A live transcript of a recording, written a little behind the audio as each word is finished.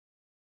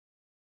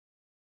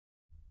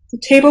The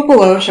table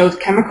below shows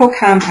chemical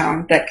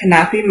compounds that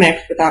cannot be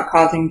mixed without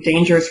causing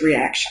dangerous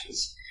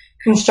reactions.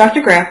 Construct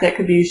a graph that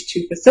could be used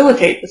to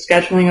facilitate the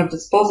scheduling of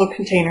disposal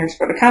containers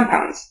for the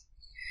compounds.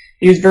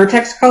 Use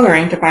Vertex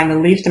coloring to find the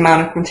least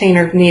amount of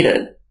containers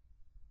needed,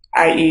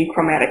 i.e.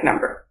 chromatic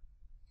number.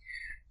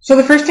 So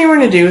the first thing we're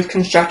going to do is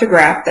construct a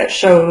graph that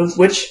shows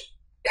which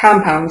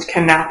compounds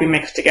cannot be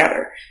mixed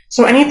together.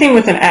 So anything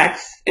with an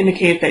X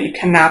indicates that you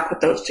cannot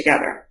put those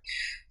together.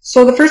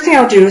 So the first thing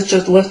I'll do is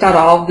just list out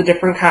all of the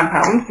different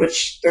compounds,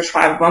 which there's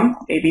 5 of them,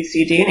 A, B,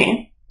 C, D, and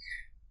E.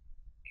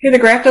 Okay, the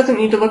graph doesn't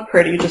need to look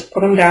pretty, just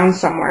put them down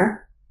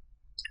somewhere.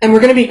 And we're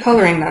going to be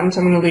coloring them,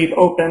 so I'm going to leave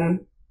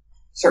open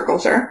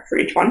circles there for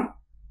each one.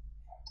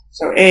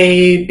 So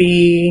A,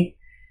 B,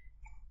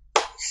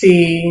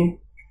 C,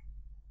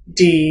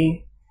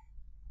 D,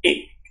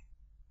 E.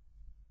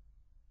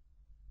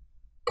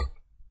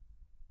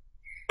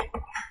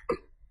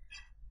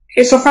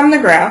 Okay, so from the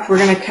graph, we're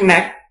going to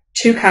connect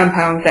 2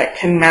 compounds that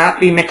cannot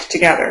be mixed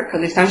together,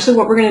 because essentially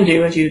what we're going to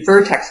do is use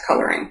vertex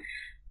coloring,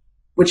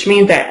 which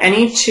means that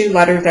any 2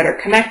 letters that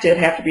are connected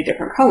have to be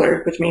different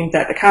colors, which means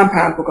that the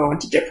compound will go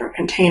into different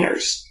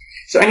containers.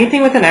 So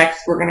anything with an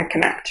X, we're going to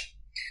connect.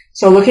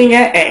 So looking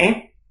at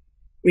A,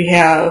 we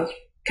have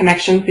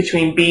connections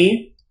between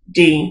B,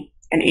 D,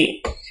 and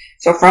E.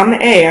 So from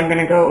A, I'm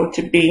going to go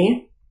to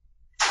B,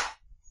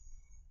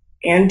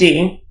 and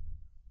D,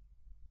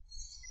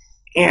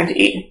 and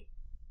E.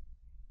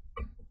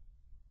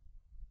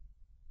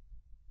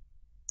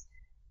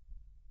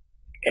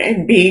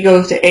 Okay, B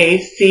goes to A,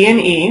 C, and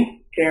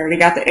E. Okay, I already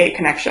got the A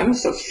connection,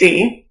 so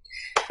C.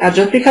 Now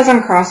just because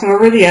I'm crossing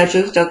over the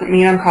edges doesn't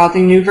mean I'm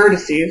causing new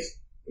vertices.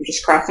 I'm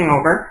just crossing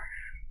over.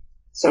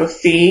 So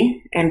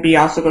C and B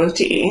also goes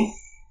to E.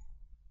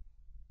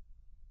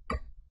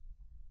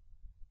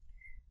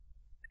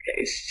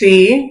 Okay,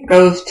 C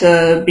goes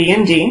to B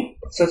and D.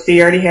 So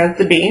C already has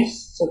the B,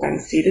 so then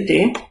C to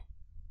D.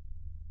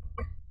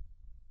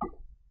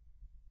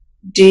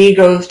 D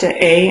goes to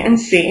A and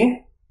C.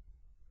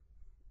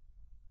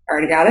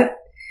 Already got it.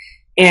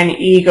 And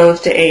E goes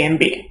to A and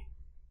B.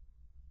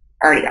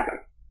 Already got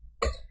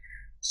it.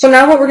 So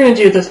now what we're going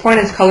to do at this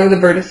point is color the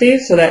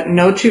vertices so that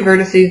no 2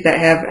 vertices that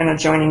have an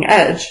adjoining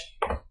edge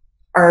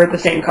are the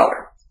same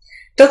color.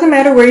 Doesn't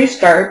matter where you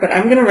start, but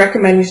I'm going to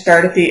recommend you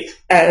start at the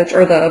edge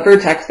or the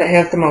vertex that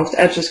has the most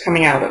edges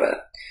coming out of it.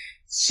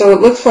 So it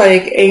looks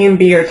like A and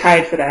B are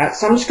tied for that.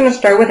 So I'm just going to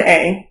start with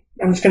A.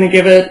 I'm just going to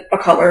give it a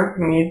color.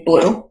 I'm going to use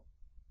blue.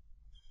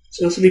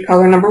 So this will be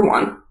color number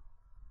 1.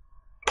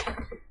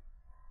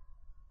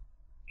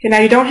 Okay, now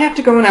you don't have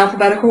to go in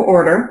alphabetical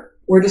order.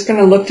 We're just going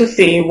to look to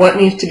see what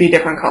needs to be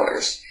different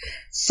colors.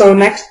 So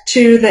next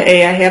to the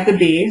A, I have the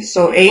B.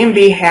 So A and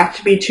B have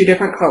to be 2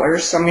 different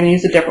colors. So I'm going to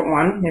use a different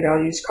one. Maybe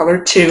I'll use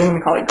color 2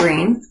 and call it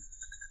green.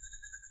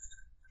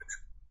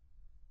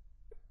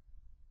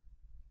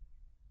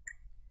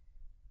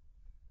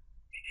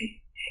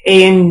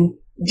 A and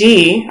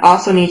D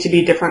also need to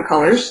be different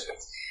colors.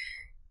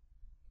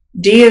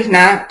 D is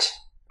not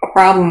a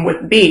problem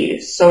with B,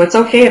 so it's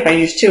okay if I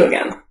use 2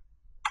 again.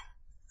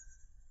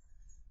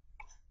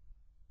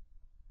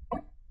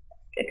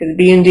 Because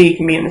B and D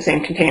can be in the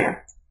same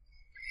container.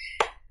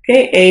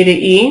 Okay, A to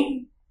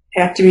E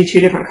have to be 2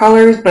 different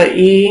colors, but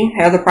E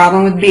has a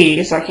problem with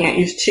B, so I can't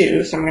use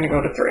 2, so I'm going to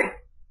go to 3. Okay,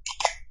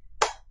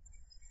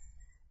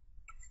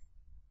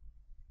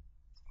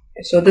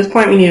 so at this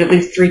point we need at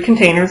least 3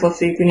 containers. Let's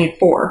see if we need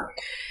 4.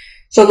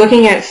 So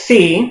looking at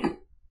C,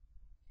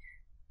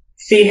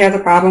 C has a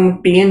problem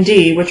with B and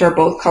D, which are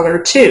both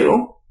color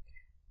 2.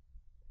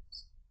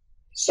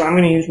 So I'm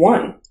going to use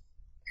 1.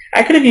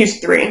 I could have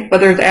used 3,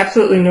 but there's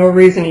absolutely no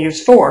reason to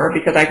use 4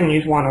 because I can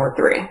use 1 or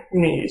 3. I'm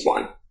going to use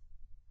 1.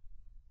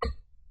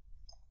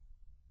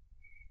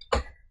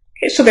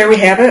 Okay, so there we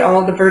have it.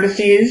 All the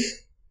vertices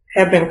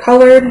have been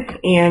colored,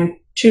 and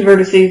 2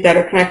 vertices that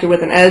are connected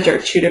with an edge are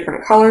 2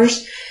 different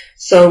colors.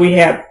 So we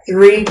have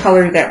 3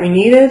 colors that we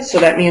needed, so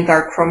that means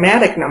our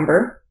chromatic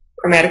number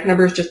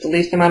is just the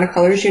least amount of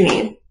colors you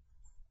need.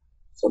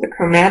 So the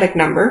chromatic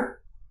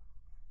number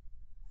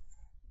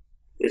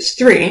is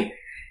 3.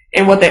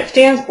 And what that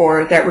stands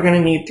for is that we're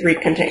going to need 3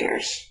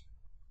 containers.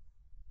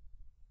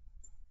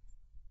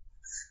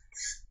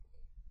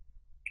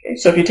 Okay,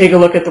 so if you take a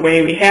look at the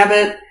way we have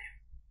it,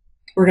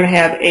 we're going to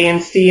have A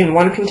and C in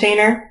 1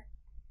 container.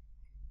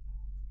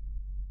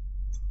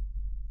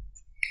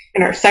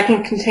 And our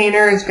second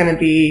container is going to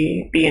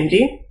be B and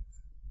D.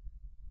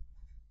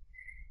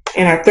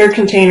 And our third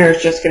container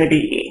is just going to be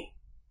E.